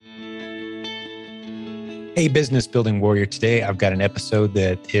Hey, Business Building Warrior. Today, I've got an episode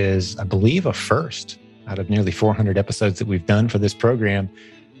that is, I believe, a first out of nearly 400 episodes that we've done for this program.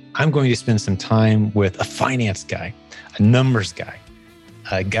 I'm going to spend some time with a finance guy, a numbers guy,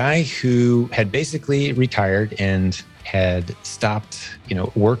 a guy who had basically retired and had stopped,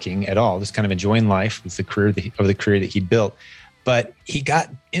 working at all, just kind of enjoying life with the career that he'd built. But he got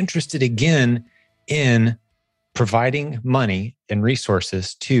interested again in providing money and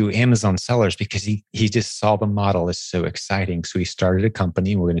resources to Amazon sellers because he just saw the model is so exciting. So he started a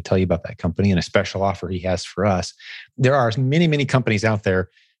company. We're going to tell you about that company and a special offer he has for us. There are many, many companies out there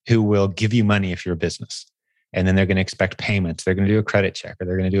who will give you money if you're a business. And then they're going to expect payments. They're going to do a credit check or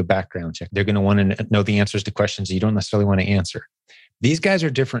they're going to do a background check. They're going to want to know the answers to questions that you don't necessarily want to answer. These guys are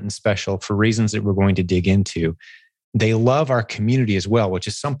different and special for reasons that we're going to dig into. They love our community as well, which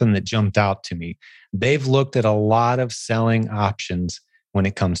is something that jumped out to me. They've looked at a lot of selling options when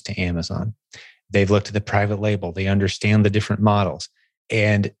it comes to Amazon. They've looked at the private label. They understand the different models.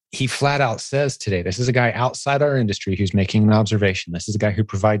 And he flat out says today, this is a guy outside our industry who's making an observation. This is a guy who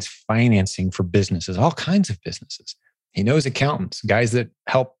provides financing for businesses, all kinds of businesses. He knows accountants, guys that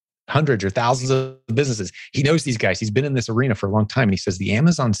help hundreds or thousands of businesses. He knows these guys. He's been in this arena for a long time. And he says the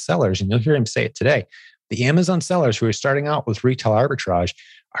Amazon sellers, and you'll hear him say it today, the Amazon sellers who are starting out with retail arbitrage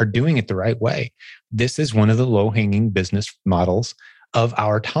are doing it the right way. This is one of the low-hanging business models of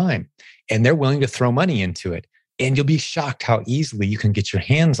our time. And they're willing to throw money into it. And you'll be shocked how easily you can get your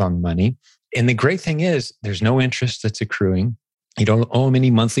hands on money. And the great thing is there's no interest that's accruing. You don't owe them any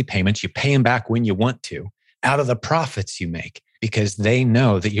monthly payments. You pay them back when you want to out of the profits you make because they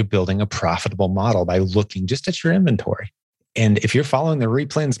know that you're building a profitable model by looking just at your inventory. And if you're following the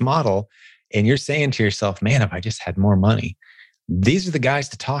Replens model, and you're saying to yourself, man, if I just had more money, these are the guys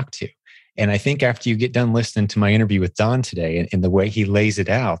to talk to. And I think after you get done listening to my interview with Don today and the way he lays it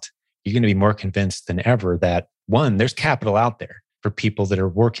out, you're going to be more convinced than ever that one, there's capital out there for people that are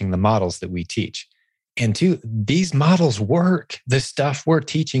working the models that we teach. And two, these models work. The stuff we're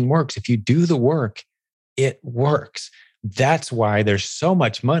teaching works. If you do the work, it works. That's why there's so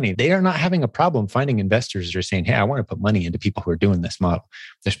much money. They are not having a problem finding investors that are saying, hey, I want to put money into people who are doing this model.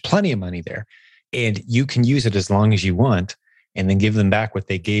 There's plenty of money there. And you can use it as long as you want and then give them back what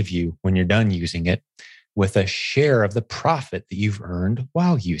they gave you when you're done using it with a share of the profit that you've earned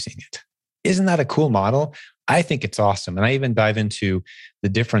while using it. Isn't that a cool model? I think it's awesome. And I even dive into the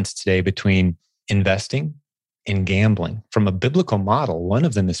difference today between investing and gambling. From a biblical model, one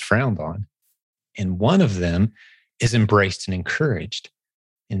of them is frowned on and one of them is embraced and encouraged.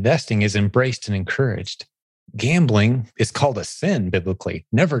 Investing is embraced and encouraged. Gambling is called a sin biblically.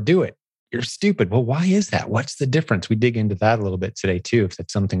 Never do it. You're stupid. Well, why is that? What's the difference? We dig into that a little bit today too, if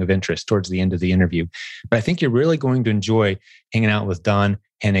that's something of interest towards the end of the interview. But I think you're really going to enjoy hanging out with Don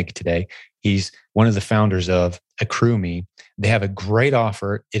Hennig today. He's one of the founders of AccrueMe. They have a great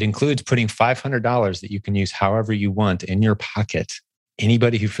offer. It includes putting $500 that you can use however you want in your pocket.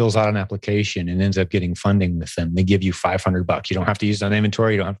 Anybody who fills out an application and ends up getting funding with them, they give you $500. You don't have to use it on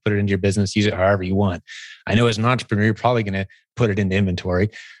inventory. You don't have to put it into your business. Use it however you want. I know as an entrepreneur, you're probably going to put it into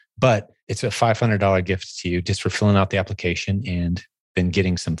inventory, but it's a $500 gift to you just for filling out the application and then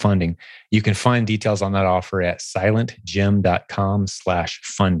getting some funding. You can find details on that offer at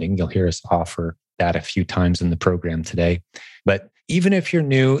silentgem.com/funding. You'll hear us offer that a few times in the program today. But even if you're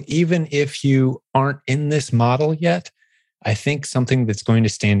new, even if you aren't in this model yet, I think something that's going to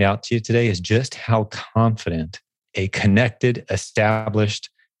stand out to you today is just how confident a connected,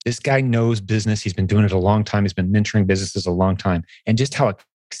 established, this guy knows business. He's been doing it a long time. He's been mentoring businesses a long time. And just how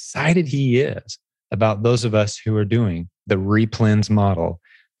excited he is about those of us who are doing the Replens model,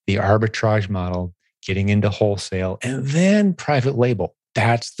 the arbitrage model, getting into wholesale, and then private label.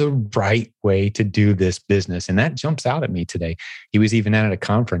 That's the right way to do this business. And that jumps out at me today. He was even at a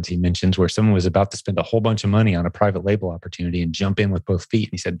conference he mentions where someone was about to spend a whole bunch of money on a private label opportunity and jump in with both feet.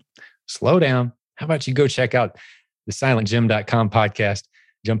 And he said, slow down. How about you go check out the silentgem.com podcast,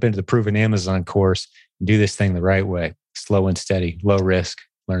 jump into the Proven Amazon course, and do this thing the right way. Slow and steady, low risk,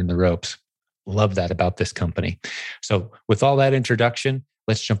 learn the ropes. Love that about this company. So with all that introduction,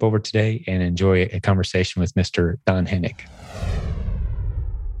 let's jump over today and enjoy a conversation with Mr. Don Hennig.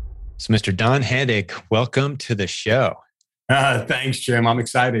 So, Mr. Don Hennig, welcome to the show. Thanks, Jim. I'm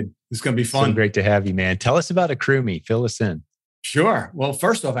excited. It's going to be fun. So great to have you, man. Tell us about AccrueMe. Fill us in. Sure. Well,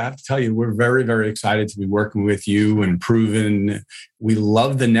 first off, I have to tell you, we're very, very excited to be working with you and Proven. We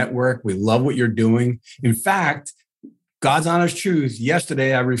love the network. We love what you're doing. In fact, God's honest truth,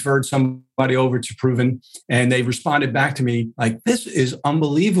 yesterday I referred somebody over to Proven and they responded back to me like, this is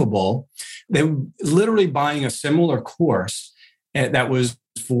unbelievable. They were literally buying a similar course that was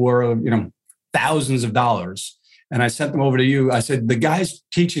for, thousands of dollars. And I sent them over to you. I said, the guys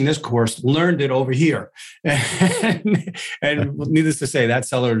teaching this course learned it over here. And needless to say, that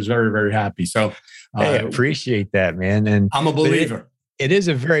seller is very, very happy. So hey, I appreciate that, man. And I'm a believer. It is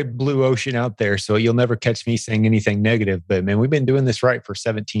a very blue ocean out there. So you'll never catch me saying anything negative. But man, we've been doing this right for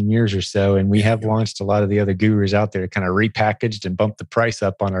 17 years or so. And we have launched a lot of the other gurus out there, kind of repackaged and bumped the price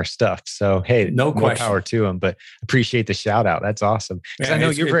up on our stuff. So hey, no power to them, but appreciate the shout out. That's awesome. Because I know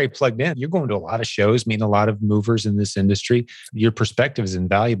you're very plugged in. You're going to a lot of shows, meeting a lot of movers in this industry. Your perspective is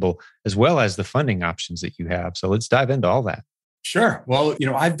invaluable, as well as the funding options that you have. So let's dive into all that. Sure. Well,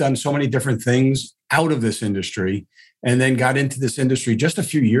 I've done so many different things out of this industry and then got into this industry just a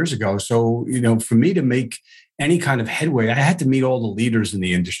few years ago. So, for me to make any kind of headway, I had to meet all the leaders in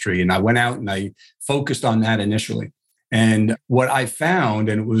the industry. And I went out and I focused on that initially. And what I found,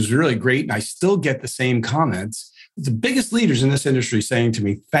 and it was really great, and I still get the same comments, the biggest leaders in this industry saying to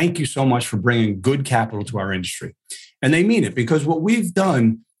me, thank you so much for bringing good capital to our industry. And they mean it, because what we've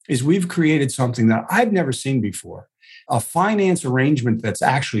done is we've created something that I've never seen before, a finance arrangement that's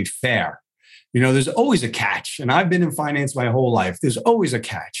actually fair. There's always a catch. And I've been in finance my whole life. There's always a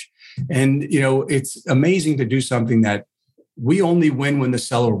catch. And, it's amazing to do something that we only win when the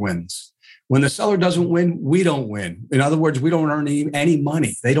seller wins. When the seller doesn't win, we don't win. In other words, we don't earn any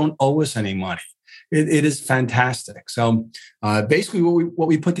money. They don't owe us any money. It is fantastic. So basically what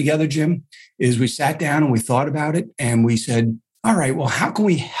we put together, Jim, is we sat down and we thought about it. And we said, all right, well, how can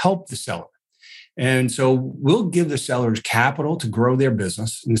we help the seller? And so we'll give the sellers capital to grow their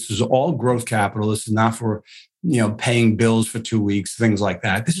business. And this is all growth capital. This is not for, paying bills for 2 weeks, things like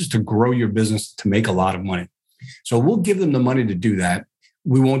that. This is to grow your business, to make a lot of money. So we'll give them the money to do that.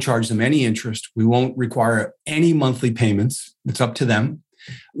 We won't charge them any interest. We won't require any monthly payments. It's up to them.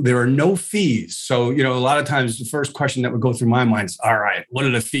 There are no fees. So, a lot of times the first question that would go through my mind is, all right, what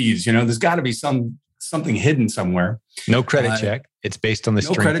are the fees? There's got to be something hidden somewhere. No credit check. It's based on the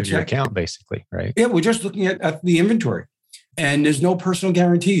strength of your account, basically, right? Yeah, we're just looking at the inventory. And there's no personal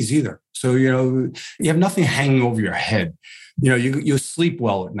guarantees either. So, you have nothing hanging over your head. You sleep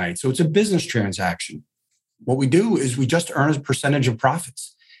well at night. So it's a business transaction. What we do is we just earn a percentage of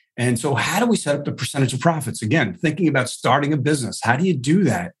profits. And so how do we set up the percentage of profits? Again, thinking about starting a business. How do you do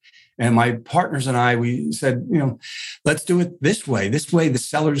that? And my partners and I, we said, let's do it this way. This way, the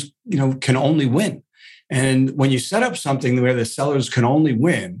sellers, can only win. And when you set up something where the sellers can only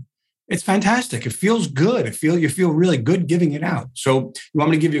win, it's fantastic. It feels good. You feel really good giving it out. So you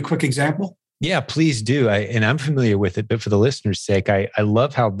want me to give you a quick example? Yeah, please do. And I'm familiar with it, but for the listeners' sake, I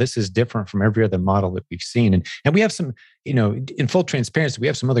love how this is different from every other model that we've seen. And we have some, in full transparency, we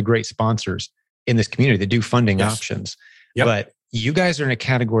have some other great sponsors in this community that do funding options. Yep. But you guys are in a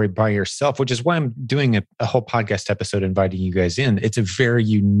category by yourself, which is why I'm doing a whole podcast episode inviting you guys in. It's a very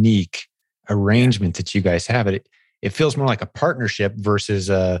unique arrangement that you guys have. It feels more like a partnership versus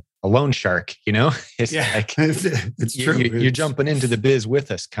a loan shark, It's like it's true. You're jumping into the biz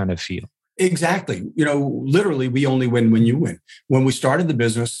with us kind of feel. Exactly. Literally, we only win when you win. When we started the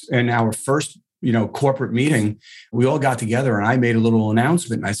business and our first, corporate meeting, we all got together and I made a little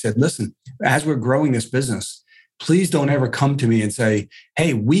announcement. And I said, listen, as we're growing this business, please don't ever come to me and say,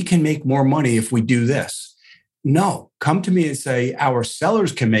 hey, we can make more money if we do this. No, come to me and say, our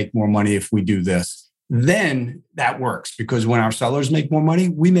sellers can make more money if we do this. Then that works, because when our sellers make more money,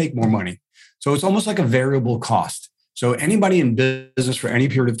 we make more money. So it's almost like a variable cost. So anybody in business for any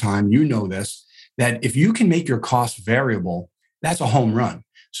period of time, this, that if you can make your costs variable, that's a home run.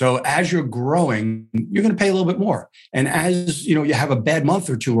 So as you're growing, you're going to pay a little bit more. And as you have a bad month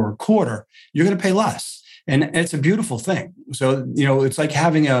or two or a quarter, you're going to pay less. And it's a beautiful thing. So, it's like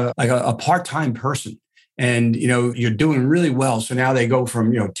having a part-time person. And, you're doing really well. So now they go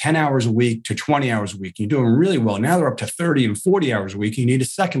from, 10 hours a week to 20 hours a week. You're doing really well. Now they're up to 30 and 40 hours a week. You need a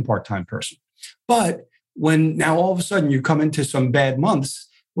second part-time person. But when now all of a sudden you come into some bad months,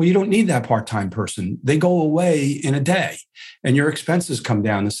 well, you don't need that part-time person. They go away in a day and your expenses come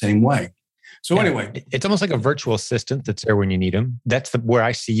down the same way. So anyway, it's almost like a virtual assistant that's there when you need them. That's where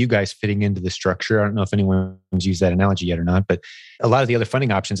I see you guys fitting into the structure. I don't know if anyone's used that analogy yet or not, but a lot of the other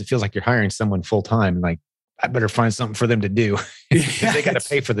funding options, it feels like you're hiring someone full-time. Like, I better find something for them to do. They got to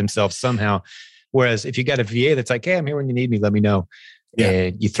pay for themselves somehow. Whereas if you got a VA that's like, hey, I'm here when you need me, let me know. Yeah.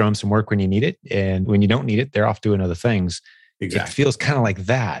 And you throw them some work when you need it. And when you don't need it, they're off doing other things. Exactly. It feels kind of like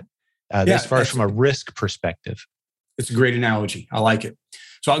that, as far as from a risk perspective. It's a great analogy. I like it.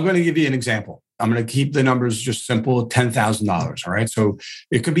 So I'm going to give you an example. I'm going to keep the numbers just simple, $10,000. All right. So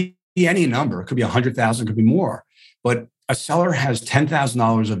it could be any number. It could be 100,000, it could be more. But a seller has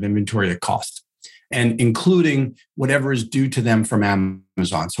 $10,000 of inventory at cost, and including whatever is due to them from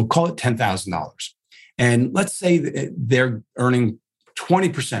Amazon. So call it $10,000. And let's say that they're earning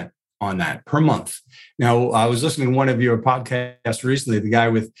 20% on that per month. Now, I was listening to one of your podcasts recently, the guy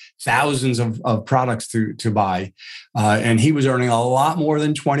with thousands of products to buy, and he was earning a lot more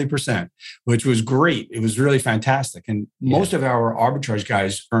than 20%, which was great. It was really fantastic. And most of our arbitrage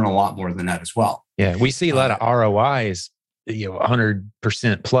guys earn a lot more than that as well. Yeah, we see a lot of ROIs,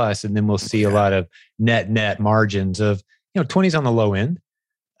 100% plus, and then we'll see a lot of net margins of 20s on the low end.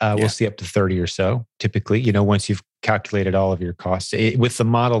 We'll see up to 30 or so, typically, once you've calculated all of your costs with the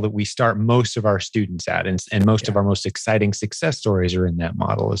model that we start most of our students at. And most of our most exciting success stories are in that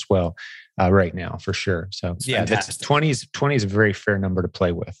model as well right now, for sure. So that's 20 is a very fair number to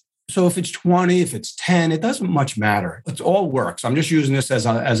play with. So if it's 20, if it's 10, it doesn't much matter. It all works. I'm just using this as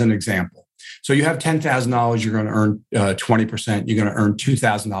an example. So you have $10,000, you're going to earn 20%, you're going to earn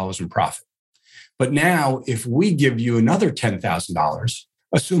 $2,000 in profit. But now if we give you another $10,000,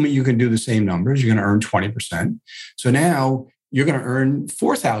 assuming you can do the same numbers, you're going to earn 20%. So now you're going to earn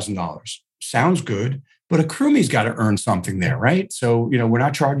 $4,000. Sounds good, but Accrume's got to earn something there, right? So, we're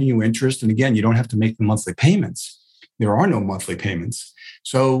not charging you interest. And again, you don't have to make the monthly payments. There are no monthly payments.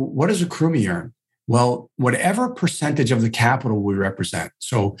 So what does Accrume earn? Well, whatever percentage of the capital we represent.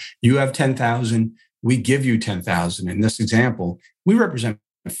 So you have 10,000, we give you 10,000. In this example, we represent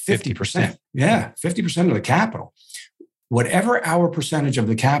 50%. Yeah, 50% of the capital. Whatever our percentage of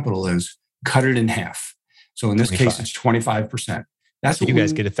the capital is, cut it in half. So in this 25. Case, it's 25%. That's so what you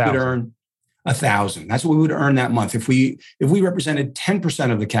guys get 1,000. Would earn 1,000. That's what we would earn that month. If we represented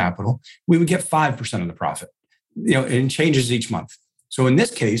 10% of the capital, we would get 5% of the profit. It changes each month. So in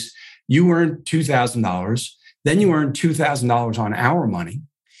this case, you earn $2,000. Then you earn $2,000 on our money.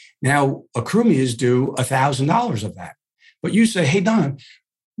 Now, Accrume is due $1,000 of that. But you say, hey, Don,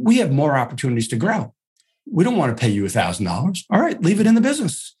 we have more opportunities to grow. We don't want to pay you $1,000. All right, leave it in the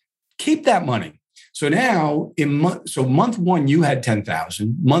business. Keep that money. So now, month one, you had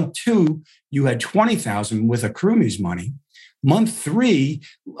 10,000. Month two, you had 20,000 with Accrume's money. Month three,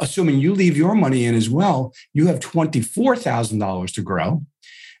 assuming you leave your money in as well, you have $24,000 to grow.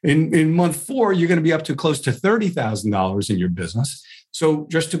 In month four, you're going to be up to close to $30,000 in your business. So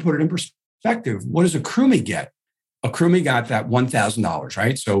just to put it in perspective, what does Accrume get? Accrume got that $1,000,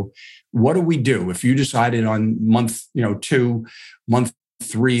 right? So what do? If you decided on month two, month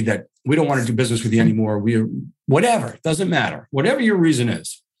three, that we don't want to do business with you anymore, whatever, it doesn't matter. Whatever your reason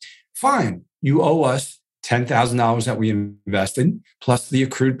is, fine. You owe us $10,000 that we invested plus the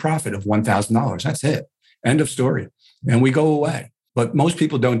accrued profit of $1,000. That's it. End of story. And we go away. But most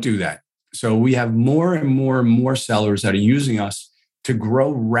people don't do that. So we have more and more sellers that are using us to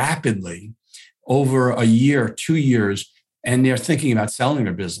grow rapidly over a year, 2 years, and they're thinking about selling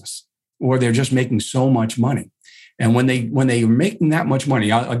their business, or they're just making so much money. And when they are making that much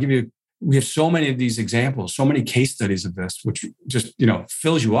money, I'll give you, we have so many of these examples, so many case studies of this, which just,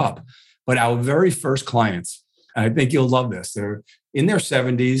 fills you up. But our very first clients, I think you'll love this. They're in their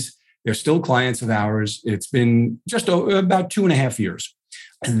 70s. They're still clients of ours. It's been just about 2.5 years.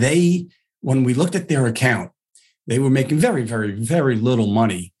 And when we looked at their account, they were making very, very, very little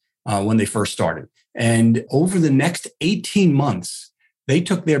money when they first started. And over the next 18 months, they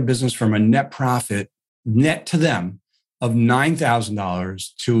took their business from a net profit, net to them, of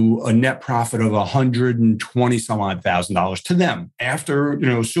 $9,000 to a net profit of $120 some odd thousand to them. After,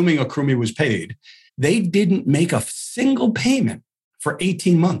 assuming Accrume was paid, they didn't make a single payment for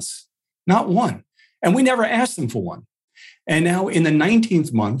 18 months, not one. And we never asked them for one. And now in the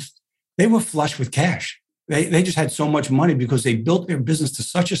 19th month, they were flush with cash. They just had so much money because they built their business to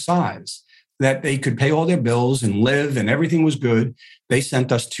such a size that they could pay all their bills and live and everything was good. They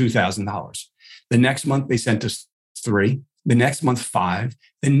sent us $2,000. The next month, they sent us $3,000. The next month, $5,000.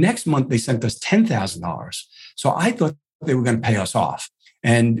 The next month, they sent us $10,000. So I thought they were going to pay us off.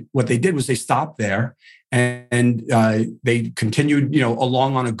 And what they did was they stopped there and they continued,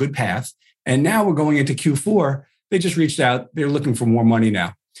 along on a good path. And now we're going into Q4. They just reached out. They're looking for more money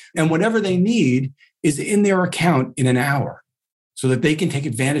now. And whatever they need is in their account in an hour so that they can take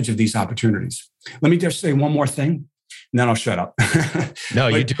advantage of these opportunities. Let me just say one more thing, and then I'll shut up. No,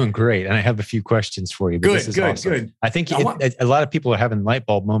 you're doing great. And I have a few questions for you. But this is awesome. Good. I think a lot of people are having light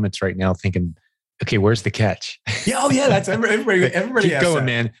bulb moments right now thinking, okay, where's the catch? Yeah, that's everybody. Keep going, that.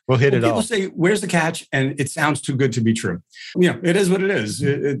 Man. We'll hit it all. People say, where's the catch? And it sounds too good to be true. It is what it is.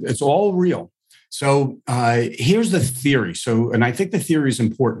 It's all real. So here's the theory. And I think the theory is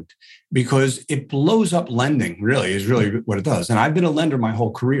important because it blows up lending, really, is really what it does. And I've been a lender my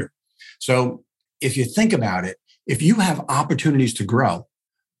whole career. So if you think about it, if you have opportunities to grow,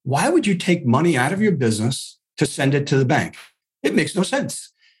 why would you take money out of your business to send it to the bank? It makes no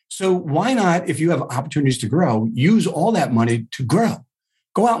sense. So why not, if you have opportunities to grow, use all that money to grow?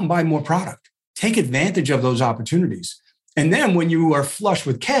 Go out and buy more product. Take advantage of those opportunities. And then when you are flush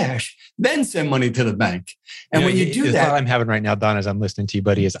with cash, then send money to the bank. And when you do the that, thought I'm having right now, Don, as I'm listening to you,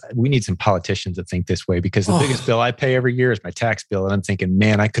 buddy, is we need some politicians that think this way, because the biggest bill I pay every year is my tax bill. And I'm thinking,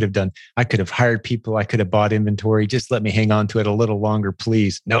 man, I could have hired people. I could have bought inventory. Just let me hang on to it a little longer,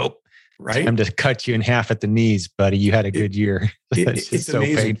 please. Nope. Right. I'm to cut you in half at the knees, buddy. You had a good year. It's so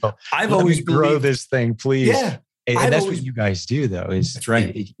amazing. painful. I've always grow this thing, please. Yeah. And that's what you guys do, though, is that's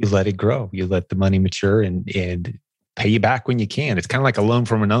right. You let it grow. You let the money mature and pay you back when you can. It's kind of like a loan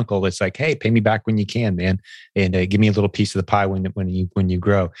from an uncle. It's like, hey, pay me back when you can, man, and give me a little piece of the pie when you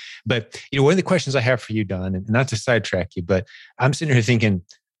grow. But one of the questions I have for you, Don, and not to sidetrack you, but I'm sitting here thinking,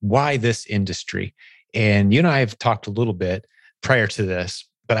 why this industry? And you and I have talked a little bit prior to this,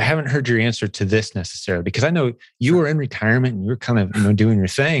 but I haven't heard your answer to this necessarily, because I know you were in retirement and you were kind of doing your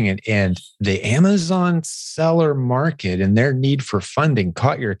thing, and the Amazon seller market and their need for funding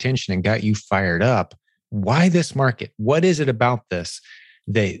caught your attention and got you fired up. Why this market? What is it about this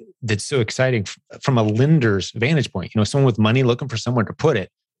that's so exciting from a lender's vantage point? Someone with money looking for somewhere to put it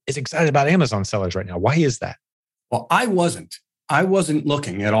is excited about Amazon sellers right now. Why is that? Well, I wasn't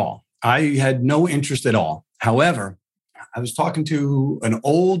looking at all. I had no interest at all. However, I was talking to an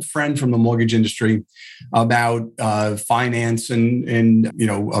old friend from the mortgage industry about finance and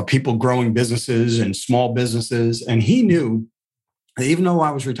people growing businesses and small businesses. And he knew that even though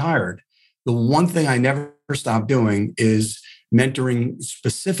I was retired, the one thing I never stopped doing is mentoring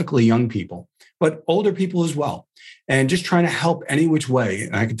specifically young people, but older people as well, and just trying to help any which way.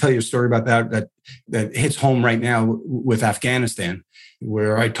 And I can tell you a story about that hits home right now with Afghanistan,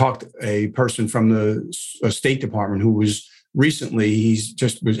 where I talked to a person from the State Department who was recently,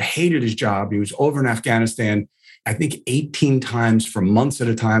 hated his job. He was over in Afghanistan, I think 18 times for months at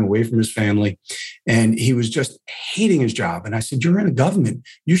a time, away from his family. And he was just hating his job. And I said, you're in a government.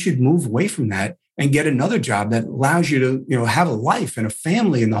 You should move away from that and get another job that allows you to, have a life and a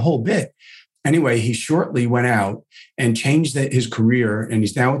family and the whole bit. Anyway, he shortly went out and changed his career. And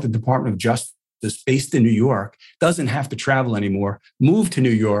he's now at the Department of Justice, based in New York, doesn't have to travel anymore, moved to New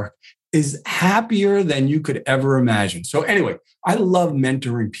York, is happier than you could ever imagine. So anyway, I love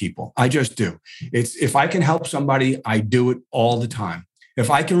mentoring people. I just do. If I can help somebody, I do it all the time.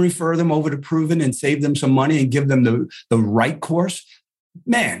 If I can refer them over to Proven and save them some money and give them the right course,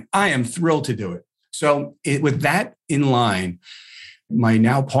 man, I am thrilled to do it. So with that in line, my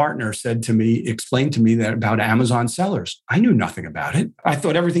now partner explained to me that about Amazon sellers. I knew nothing about it. I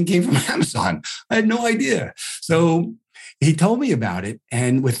thought everything came from Amazon. I had no idea. So he told me about it,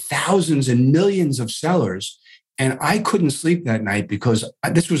 and with thousands and millions of sellers, and I couldn't sleep that night because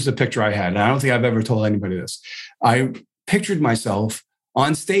this was the picture I had. And I don't think I've ever told anybody this. I pictured myself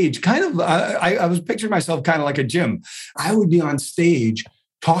on stage, I was picturing myself kind of like a gym. I would be on stage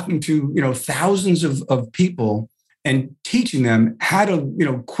talking to, thousands of people and teaching them how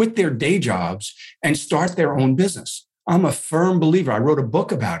to, quit their day jobs and start their own business. I'm a firm believer. I wrote a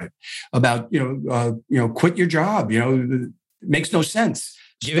book about it, quit your job. It makes no sense.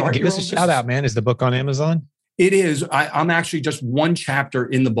 Give us a shout out, man. Is the book on Amazon? It is. I'm actually just one chapter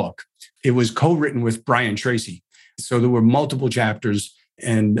in the book. It was co-written with Brian Tracy. So there were multiple chapters,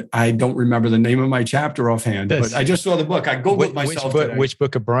 and I don't remember the name of my chapter offhand, but I just saw the book. I Googled myself. Which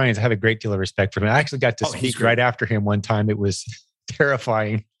book of Brian's? I have a great deal of respect for him. I actually got to speak right after him one time. It was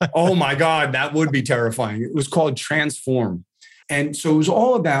terrifying. Oh my God, that would be terrifying. It was called Transform. And so it was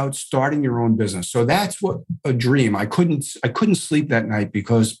all about starting your own business. So that's what a dream. I couldn't sleep that night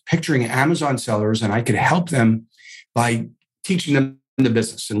because picturing Amazon sellers, and I could help them by teaching them the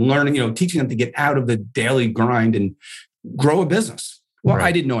business and learning, teaching them to get out of the daily grind and grow a business. Well, right.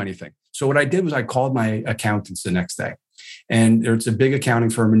 I didn't know anything. So what I did was I called my accountants the next day. And it's a big accounting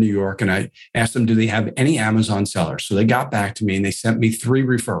firm in New York. And I asked them, do they have any Amazon sellers? So they got back to me and they sent me 3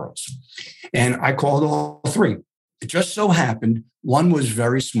 referrals. And I called all 3. It just so happened, one was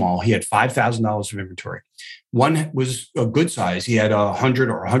very small. He had $5,000 of inventory. One was a good size. He had $100,000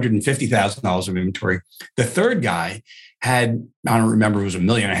 or $150,000 of inventory. The third guy had, I don't remember, it was $1.5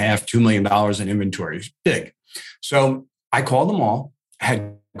 million, $2 million in inventory. It was big. So I called them all,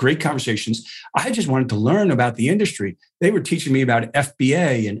 had great conversations. I just wanted to learn about the industry. They were teaching me about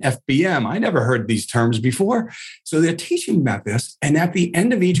FBA and FBM. I never heard these terms before. So they're teaching me about this. And at the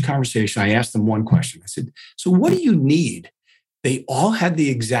end of each conversation, I asked them one question. I said, so what do you need? They all had the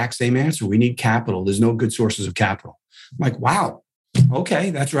exact same answer. We need capital. There's no good sources of capital. I'm like, wow,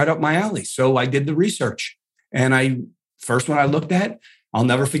 okay, that's right up my alley. So I did the research. And first one I looked at, I'll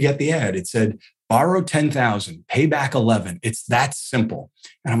never forget the ad. It said, borrow 10,000, pay back 11. It's that simple.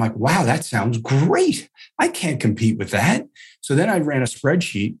 And I'm like, wow, that sounds great. I can't compete with that. So then I ran a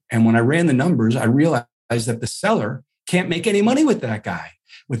spreadsheet. And when I ran the numbers, I realized that the seller can't make any money with that guy,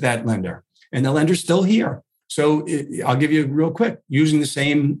 with that lender. And the lender's still here. So I'll give you real quick, using the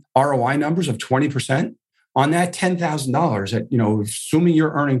same ROI numbers of 20% on that $10,000 that, assuming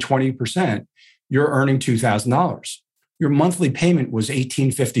you're earning 20%, you're earning $2,000. Your monthly payment was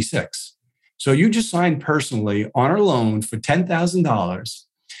 $1,856. So you just signed personally on our loan for $10,000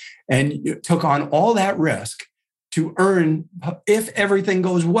 and you took on all that risk to earn, if everything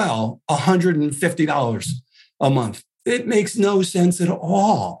goes well, $150 a month. It makes no sense at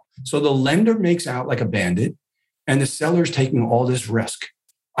all. So the lender makes out like a bandit and the seller's taking all this risk.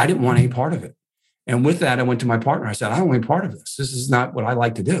 I didn't want any part of it. And with that, I went to my partner. I said, I don't want any part of this. This is not what I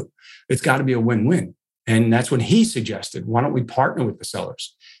like to do. It's got to be a win-win. And that's when he suggested, why don't we partner with the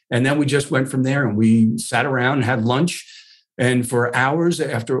sellers? And then we just went from there and we sat around and had lunch. And for hours,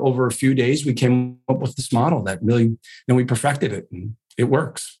 after over a few days, we came up with this model that really, then we perfected it and it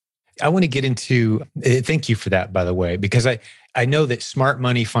works. I want to get into, thank you for that, by the way, because I know that smart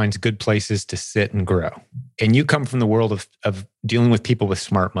money finds good places to sit and grow. And you come from the world of dealing with people with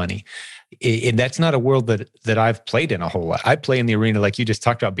smart money. And that's not a world that I've played in a whole lot. I play in the arena, like you just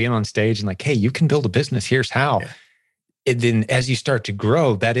talked about, being on stage and like, hey, you can build a business. Here's how. Yeah. And then as you start to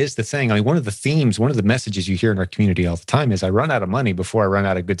grow, that is the thing. I mean, one of the themes, one of the messages you hear in our community all the time is I run out of money before I run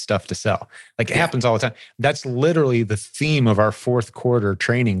out of good stuff to sell. Like it happens all the time. That's literally the theme of our fourth quarter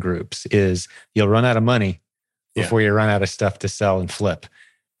training groups is you'll run out of money before you run out of stuff to sell and flip.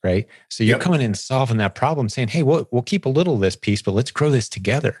 Right. So you're coming in and solving that problem saying, hey, we'll keep a little of this piece, but let's grow this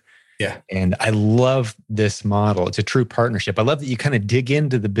together. Yeah. And I love this model. It's a true partnership. I love that you kind of dig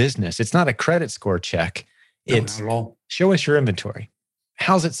into the business. It's not a credit score check. It's not at all. Show us your inventory.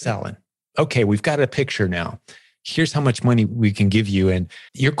 How's it selling? Okay, we've got a picture now. Here's how much money we can give you. And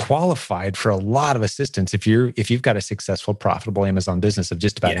you're qualified for a lot of assistance if you've got a successful, profitable Amazon business of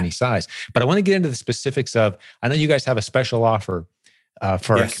just about any size. But I want to get into the specifics of, I know you guys have a special offer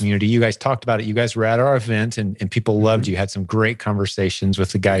for our community. You guys talked about it. You guys were at our event and people loved you. Had some great conversations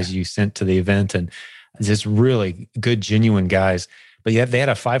with the guys you sent to the event and just really good, genuine guys. But they had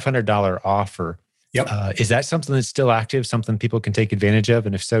a $500 offer. Yep. Is that something that's still active, something people can take advantage of?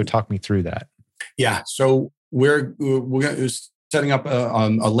 And if so, talk me through that. Yeah. So we're setting up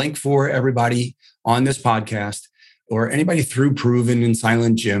a link for everybody on this podcast or anybody through Proven and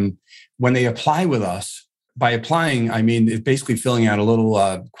Silent Jim. When they apply with us, by applying, I mean, it's basically filling out a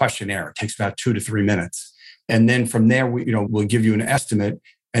little questionnaire. It takes about 2 to 3 minutes. And then from there, we'll give you an estimate.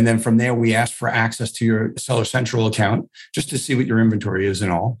 And then from there, we ask for access to your Seller Central account just to see what your inventory is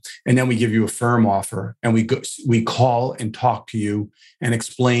and all. And then we give you a firm offer and we call and talk to you and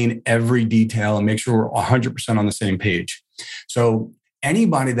explain every detail and make sure we're 100% on the same page. So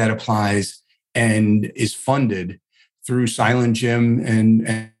anybody that applies and is funded through Silent Jim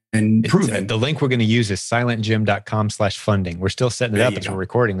and Proven. The link we're going to use is silentjim.com/funding. We're still setting it up as we're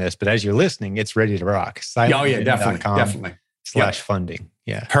recording this, but as you're listening, it's ready to rock. Definitely. /funding.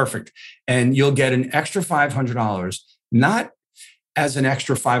 Yeah. Perfect. And you'll get an extra $500, not as an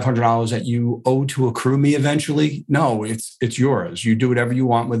extra $500 that you owe to accrue me eventually. No, it's yours. You do whatever you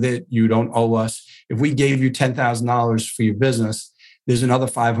want with it. You don't owe us. If we gave you $10,000 for your business, there's another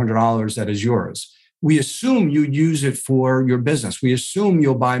 $500 that is yours. We assume you use it for your business. We assume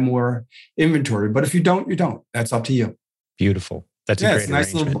you'll buy more inventory, but if you don't, you don't. That's up to you. Beautiful. That's a great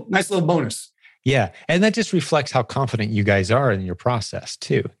arrangement. Nice little bonus. Yeah. And that just reflects how confident you guys are in your process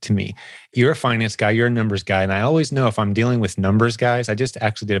too, to me. You're a finance guy, you're a numbers guy. And I always know if I'm dealing with numbers guys, I just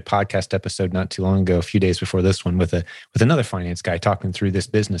actually did a podcast episode not too long ago, a few days before this one with another finance guy talking through this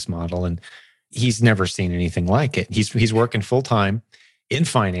business model. And he's never seen anything like it. He's working full time in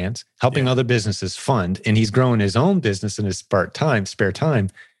finance, helping other businesses fund, and he's growing his own business in his spare time.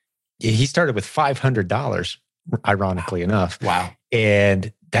 He started with $500, ironically enough. Wow.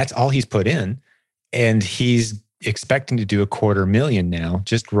 And that's all he's put in. And he's expecting to do $250,000 now,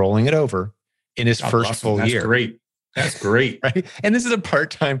 just rolling it over in his first full year. That's great. Right. And this is a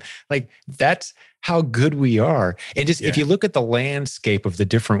part-time, that's how good we are. And just if you look at the landscape of the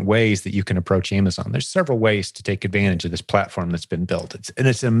different ways that you can approach Amazon, there's several ways to take advantage of this platform that's been built. It's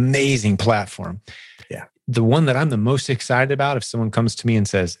an amazing platform. Yeah. The one that I'm the most excited about, if someone comes to me and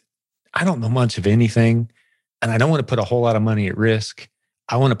says, I don't know much of anything, and I don't want to put a whole lot of money at risk.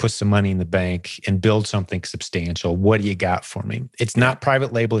 I want to put some money in the bank and build something substantial. What do you got for me? It's not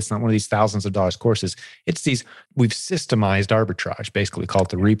private label. It's not one of these thousands of dollars courses. It's we've systemized arbitrage, basically called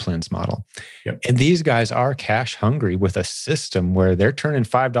the replens model. Yep. And these guys are cash hungry with a system where they're turning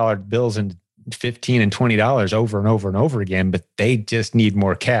 $5 bills into $15 and $20 over and over and over again, but they just need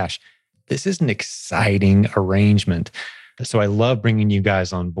more cash. This is an exciting arrangement. So I love bringing you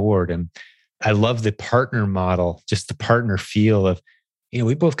guys on board. And I love the partner model, just the partner feel of,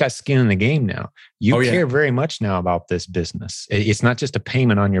 we both got skin in the game now. You care very much now about this business. It's not just a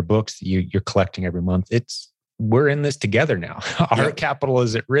payment on your books that you're collecting every month. We're in this together now. Our capital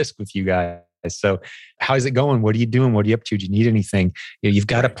is at risk with you guys. So how's it going? What are you doing? What are you up to? Do you need anything? You've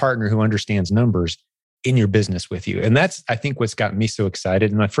got a partner who understands numbers in your business with you. And that's, I think, what's gotten me so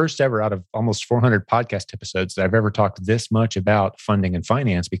excited. And my first ever out of almost 400 podcast episodes that I've ever talked this much about funding and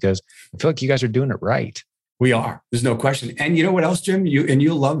finance, because I feel like you guys are doing it right. We are. There's no question. And you know what else, Jim?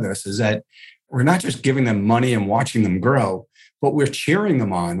 You'll love this, is that we're not just giving them money and watching them grow, but we're cheering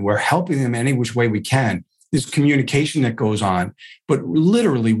them on. We're helping them any which way we can. There's communication that goes on, but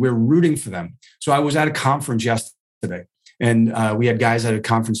literally we're rooting for them. So I was at a conference yesterday, and we had guys at a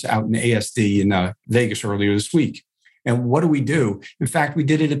conference out in ASD in Vegas earlier this week. And what do? In fact, we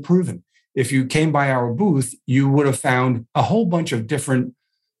did it at Proven. If you came by our booth, you would have found a whole bunch of different,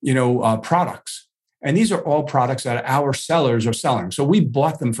 products. And these are all products that our sellers are selling. So we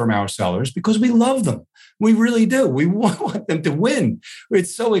bought them from our sellers because we love them. We really do. We want them to win.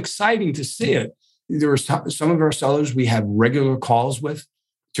 It's so exciting to see it. There are some of our sellers we have regular calls with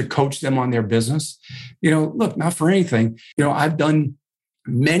to coach them on their business. Look, not for anything. I've done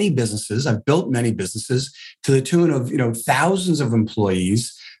many businesses. I've built many businesses to the tune of, thousands of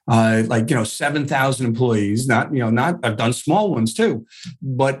employees, 7,000 employees, I've done small ones too,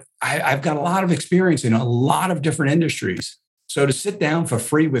 but I've got a lot of experience in a lot of different industries. So to sit down for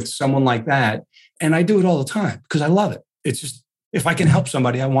free with someone like that, and I do it all the time because I love it. It's just, if I can help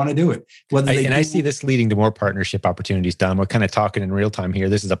somebody, I want to do it. I see this leading to more partnership opportunities, Don. We're kind of talking in real time here.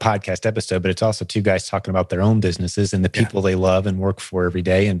 This is a podcast episode, but it's also two guys talking about their own businesses and the people they love and work for every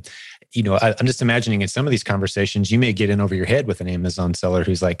day. And, I'm just imagining in some of these conversations, you may get in over your head with an Amazon seller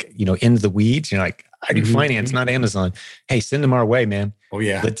who's like, in the weeds. You're like, I do finance, not Amazon. Hey, send them our way, man. Oh,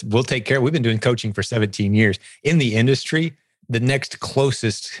 yeah. We'll take care. We've been doing coaching for 17 years. In the industry, the next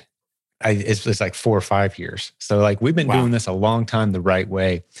closest it's like 4 or 5 years. So we've been doing this a long time the right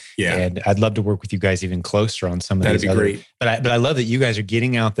way. Yeah. And I'd love to work with you guys even closer on some of these. That'd be great. But I love that you guys are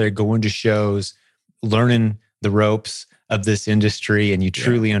getting out there, going to shows, learning the ropes of this industry, and you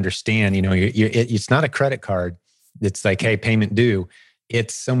truly understand, it's not a credit card. It's like, hey, payment due.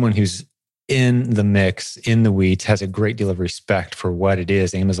 It's someone who's in the mix, in the weeds, has a great deal of respect for what it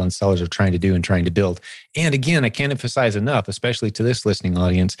is Amazon sellers are trying to do and trying to build. And again, I can't emphasize enough, especially to this listening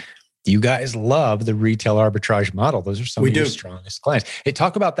audience, you guys love the retail arbitrage model. Those are some of your strongest clients. Hey,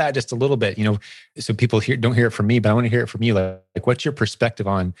 talk about that just a little bit, so people don't hear it from me, but I want to hear it from you. Like what's your perspective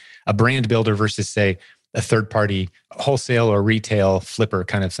on a brand builder versus, say, a third-party wholesale or retail flipper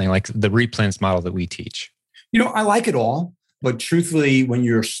kind of thing, like the replens model that we teach? I like it all. But truthfully, when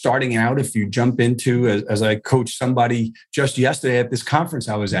you're starting out, if you jump into, as I coached somebody just yesterday at this conference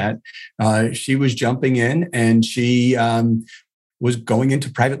I was at, she was jumping in and she was going into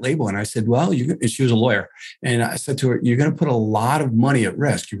private label. And I said, she was a lawyer. And I said to her, you're going to put a lot of money at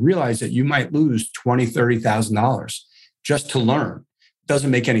risk. You realize that you might lose $20,000, $30,000 just to learn.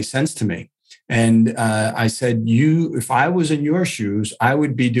 Doesn't make any sense to me. And I said, if I was in your shoes, I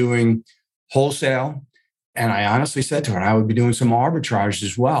would be doing wholesale. And I honestly said to her, I would be doing some arbitrage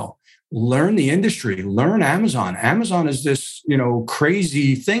as well. Learn the industry, learn Amazon. Amazon is this,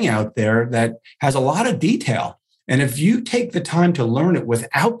 crazy thing out there that has a lot of detail. And if you take the time to learn it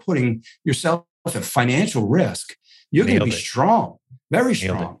without putting yourself at financial risk, you're going to be strong, very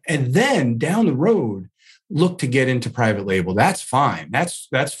strong. And then down the road, look to get into private label. That's fine.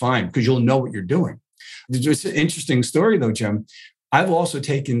 That's fine because you'll know what you're doing. It's an interesting story though, Jim. I've also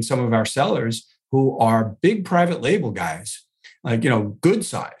taken some of our sellers who are big private label guys, good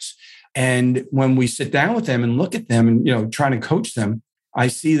size. And when we sit down with them and look at them and, trying to coach them, I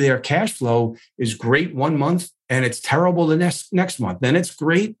see their cash flow is great 1 month and it's terrible the next month. Then it's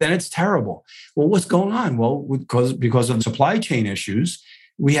great, then it's terrible. Well, what's going on? Well, because of supply chain issues,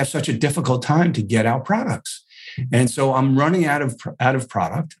 we have such a difficult time to get our products. And so I'm running out of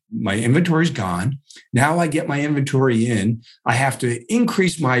product. My inventory's gone. Now I get my inventory in. I have to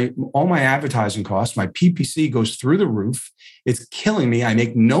increase all my advertising costs. My PPC goes through the roof. It's killing me. I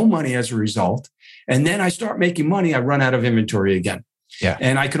make no money as a result. And then I start making money. I run out of inventory again. Yeah.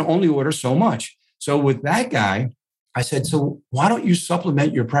 And I can only order so much. So with that guy, I said, so why don't you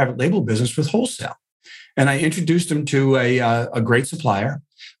supplement your private label business with wholesale? And I introduced him to a great supplier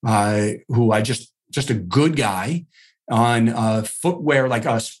who I just a good guy on footwear, like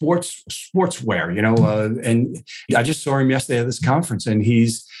sportswear, and I just saw him yesterday at this conference, and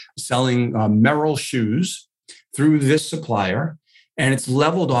he's selling Merrell shoes through this supplier, and it's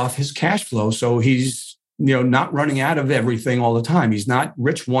leveled off his cash flow. So he's not running out of everything all the time. He's not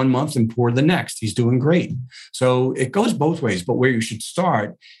rich one month and poor the next. He's doing great. So it goes both ways. But where you should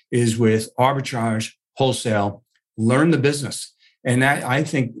start is with arbitrage, wholesale, learn the business. And that, I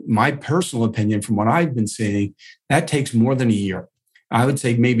think, my personal opinion from what I've been seeing, that takes more than a year. I would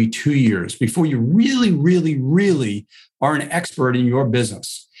say maybe 2 years before you really, really, really are an expert in your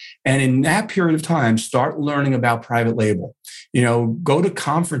business. And in that period of time, start learning about private label. Go to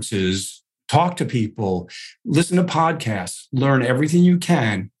conferences, talk to people, listen to podcasts, learn everything you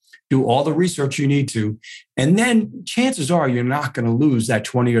can, do all the research you need to. And then chances are you're not going to lose that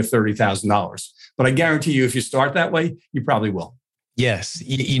 $20,000 or $30,000. But I guarantee you, if you start that way, you probably will. Yes.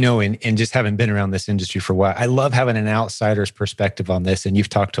 And just having been around this industry for a while, I love having an outsider's perspective on this. And you've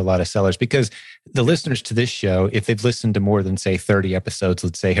talked to a lot of sellers, because the listeners to this show, if they've listened to more than, say, 30 episodes,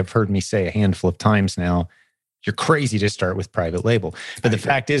 let's say, have heard me say a handful of times now, you're crazy to start with private label. But the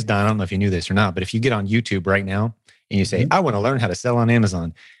fact is, Don, I don't know if you knew this or not, but if you get on YouTube right now and you say, I want to learn how to sell on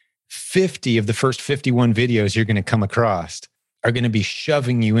Amazon, 50 of the first 51 videos you're going to come across are going to be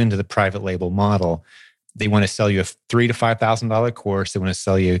shoving you into the private label model. They want to sell you a $3,000 to $5,000 course. They want to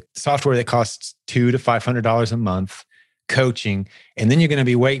sell you software that costs $200 to $500 a month, coaching, and then you're going to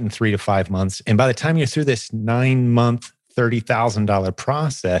be waiting 3 to 5 months. And by the time you're through this 9-month, $30,000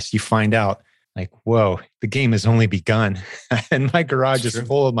 process, you find out, like, whoa, the game has only begun, and my garage is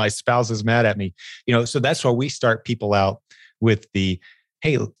full of my spouse is mad at me. So that's why we start people out with the,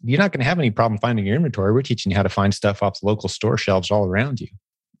 hey, you're not going to have any problem finding your inventory. We're teaching you how to find stuff off the local store shelves all around you.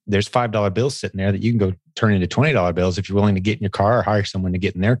 There's $5 bills sitting there that you can go turn into $20 bills if you're willing to get in your car or hire someone to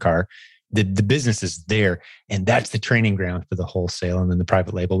get in their car. The business is there, and that's the training ground for the wholesale and then the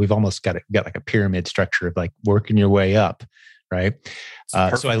private label. We've almost got like a pyramid structure of like working your way up, right?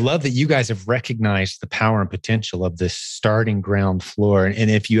 So I love that you guys have recognized the power and potential of this starting ground floor.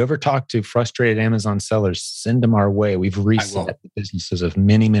 And if you ever talk to frustrated Amazon sellers, send them our way. We've reset the businesses of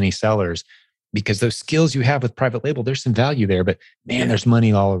many, many sellers, because those skills you have with private label, there's some value there, but man, there's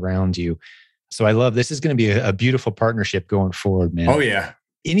money all around you. So I love, this is going to be a beautiful partnership going forward, man. Oh yeah.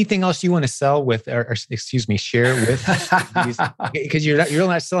 Anything else you want to sell with, or share with, because you're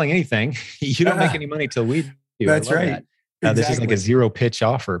not selling anything. You don't make any money till we do. That's right. That. This is like a zero pitch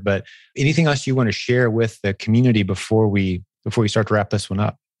offer, but anything else you want to share with the community before we start to wrap this one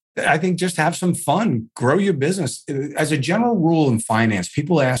up? I think just have some fun, grow your business. As a general rule in finance,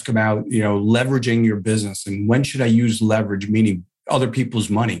 people ask about, leveraging your business and when should I use leverage, meaning other people's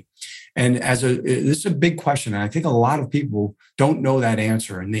money. And this is a big question. And I think a lot of people don't know that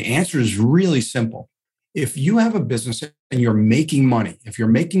answer. And the answer is really simple. If you have a business and you're making money, if you're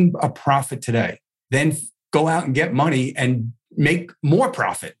making a profit today, then go out and get money and make more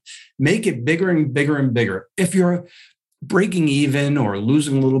profit. Make it bigger and bigger and bigger. If you're breaking even or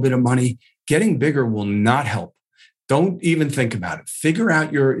losing a little bit of money, getting bigger will not help. Don't even think about it. Figure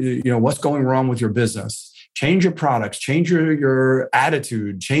out what's going wrong with your business. Change your products, change your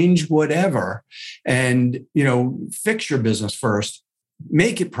attitude, change whatever, and fix your business first.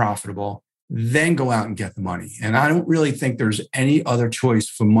 Make it profitable, then go out and get the money. And I don't really think there's any other choice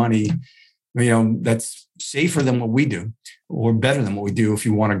for money, that's safer than what we do or better than what we do if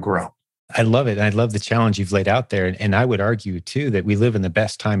you want to grow. I love it. I love the challenge you've laid out there. And I would argue too that we live in the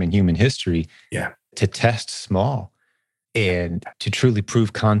best time in human history to test small and to truly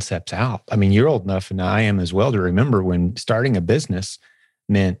prove concepts out. I mean, you're old enough, and I am as well, to remember when starting a business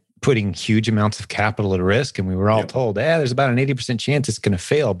meant putting huge amounts of capital at risk. And we were all told, there's about an 80% chance it's going to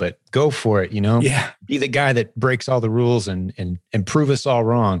fail, but go for it, Be the guy that breaks all the rules and prove us all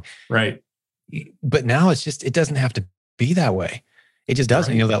wrong. Right. But now it doesn't have to be that way. It just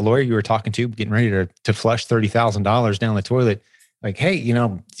doesn't. Right. That lawyer you were talking to, getting ready to flush $30,000 down the toilet, like, hey,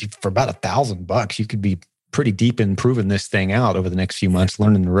 for about $1,000, you could be pretty deep in proving this thing out over the next few months,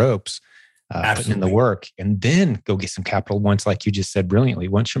 learning the ropes, putting in the work, and then go get some capital once, like you just said brilliantly.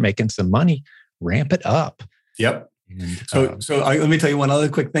 Once you're making some money, ramp it up. Yep. And, let me tell you one other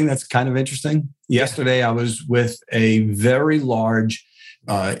quick thing that's kind of interesting. Yesterday, I was with a very large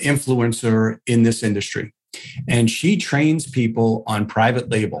influencer in this industry, and she trains people on private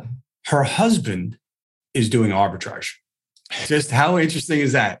label. Her husband is doing arbitrage. Just how interesting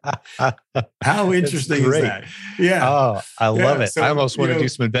is that? How interesting is that? Yeah. Oh, I love it. So, I almost want to do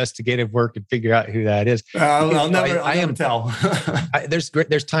some investigative work and figure out who that is. I'll never tell.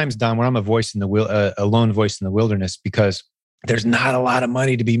 There's times, Don, where I'm a voice in the a lone voice in the wilderness, because there's not a lot of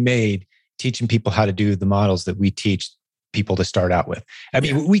money to be made teaching people how to do the models that we teach people to start out with. I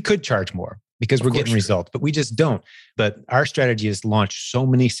mean, we could charge more, because we're getting results, but we just don't. But our strategy is launch so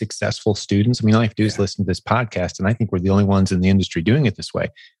many successful students. I mean, all you have to do is listen to this podcast. And I think we're the only ones in the industry doing it this way.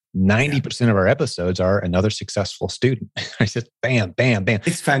 90% of our episodes are another successful student. I said, bam, bam, bam.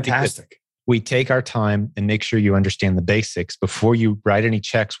 It's fantastic. We take our time and make sure you understand the basics before you write any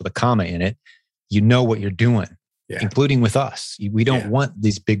checks with a comma in it. You know what you're doing, including with us. We don't want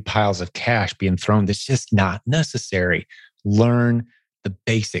these big piles of cash being thrown. That's just not necessary. Learn the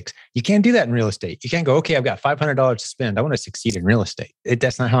basics. You can't do that in real estate. You can't go, okay, I've got $500 to spend. I want to succeed in real estate.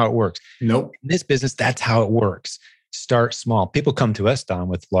 That's not how it works. Nope. In this business, that's how it works. Start small. People come to us, Don,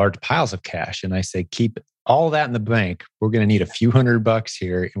 with large piles of cash. And I say, keep all that in the bank. We're going to need a few $100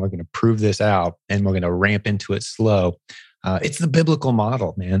 here, and we're going to prove this out, and we're going to ramp into it slow. It's the biblical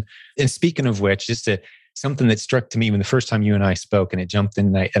model, man. And speaking of which, something that struck to me when the first time you and I spoke, and it jumped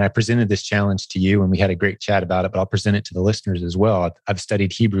in, and I presented this challenge to you, and we had a great chat about it, but I'll present it to the listeners as well. I've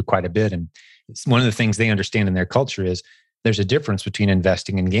studied Hebrew quite a bit, and it's one of the things they understand in their culture is there's a difference between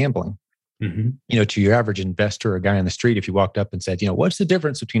investing and gambling. Mm-hmm. To your average investor or guy on the street, if you walked up and said, what's the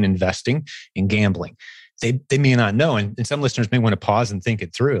difference between investing and gambling? They may not know. And some listeners may want to pause and think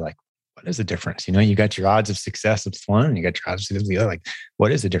it through. Like, what is the difference? You got your odds of success of one, and you got your odds of success of the other. Like,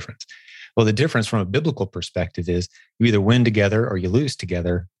 what is the difference? Well, the difference from a biblical perspective is you either win together or you lose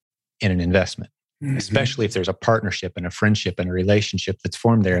together in an investment, especially if there's a partnership and a friendship and a relationship that's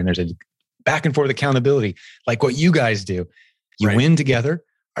formed there. And there's a back and forth accountability, like what you guys do. You win together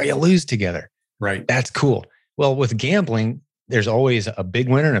or you lose together. Right. That's cool. Well, with gambling, there's always a big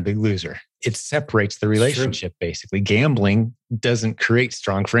winner and a big loser. It separates the relationship, basically. Gambling doesn't create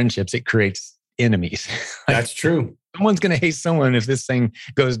strong friendships. It creates enemies. That's true. Someone's going to hate someone if this thing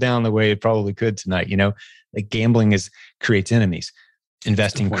goes down the way it probably could tonight. Like gambling creates enemies.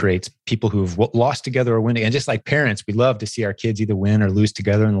 Investing creates people who've lost together or winning. And just like parents, we love to see our kids either win or lose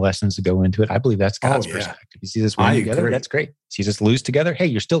together and the lessons that go into it. I believe that's God's perspective. You see this win together, that's great. See this lose together, hey,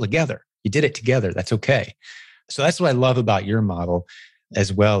 you're still together. You did it together. That's okay. So that's what I love about your model,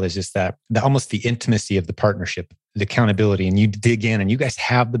 as well as just almost the intimacy of the partnership, the accountability, and you dig in, and you guys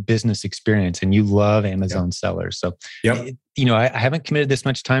have the business experience, and you love Amazon sellers. So, I haven't committed this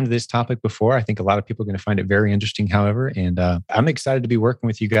much time to this topic before. I think a lot of people are going to find it very interesting, however, and I'm excited to be working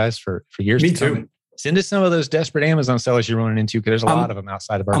with you guys for years to come. Send us some of those desperate Amazon sellers you're running into, because there's a lot of them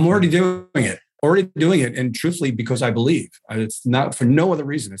outside of our. I'm already doing it. And truthfully, because I believe. It's not for no other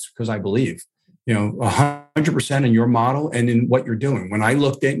reason. It's because I believe. 100% in your model and in what you're doing. When I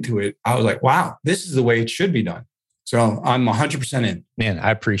looked into it, I was like, wow, this is the way it should be done. So I'm 100% in. Man,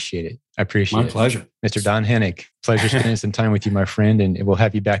 I appreciate it. My pleasure. Mr. Don Hennig, pleasure spending some time with you, my friend. And we'll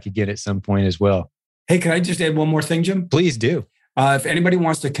have you back again at some point as well. Hey, can I just add one more thing, Jim? Please do. If anybody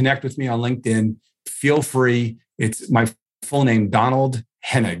wants to connect with me on LinkedIn, feel free. It's my full name, Donald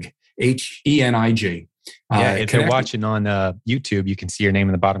Hennig, Henig. If you're watching on YouTube, you can see your name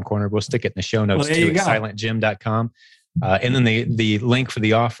in the bottom corner. We'll stick it in the show notes too at silentjim.com. And then the link for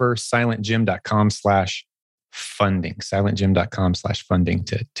the offer, silentjim.com/funding, silentjim.com/funding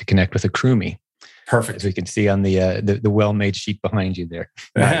to connect with a crewmie. Perfect. As we can see on the well-made sheet behind you there.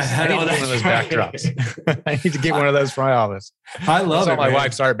 Nice. I need one of those backdrops. I need to get one of those for my office. I love it. My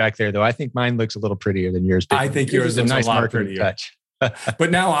wife's art back there, though. I think mine looks a little prettier than yours. I think yours is a nice marketing touch. But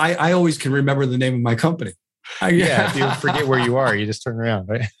now I always can remember the name of my company. If you forget where you are, you just turn around,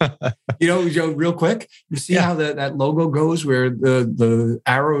 right? Joe, real quick, you see how that logo goes where the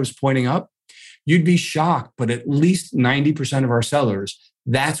arrow is pointing up? You'd be shocked, but at least 90% of our sellers,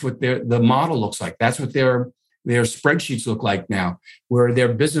 that's what the model looks like. That's what their spreadsheets look like now, where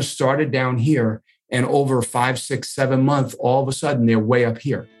their business started down here and over 5, 6, 7 months, all of a sudden they're way up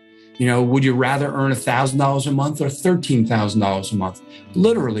here. Would you rather earn $1,000 a month or $13,000 a month?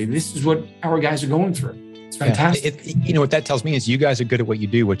 Literally, this is what our guys are going through. It's fantastic. What that tells me is you guys are good at what you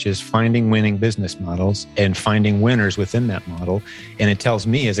do, which is finding winning business models and finding winners within that model. And it tells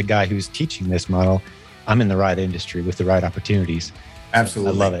me, as a guy who's teaching this model, I'm in the right industry with the right opportunities.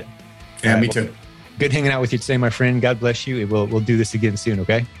 Absolutely. I love it. Yeah, me too. Good hanging out with you today, my friend. God bless you. We'll do this again soon,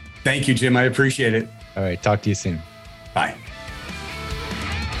 okay? Thank you, Jim. I appreciate it. All right. Talk to you soon. Bye.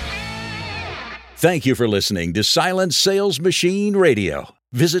 Thank you for listening to Silent Sales Machine Radio.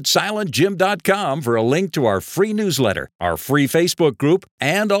 Visit silentjim.com for a link to our free newsletter, our free Facebook group,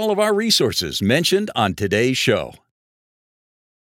 and all of our resources mentioned on today's show.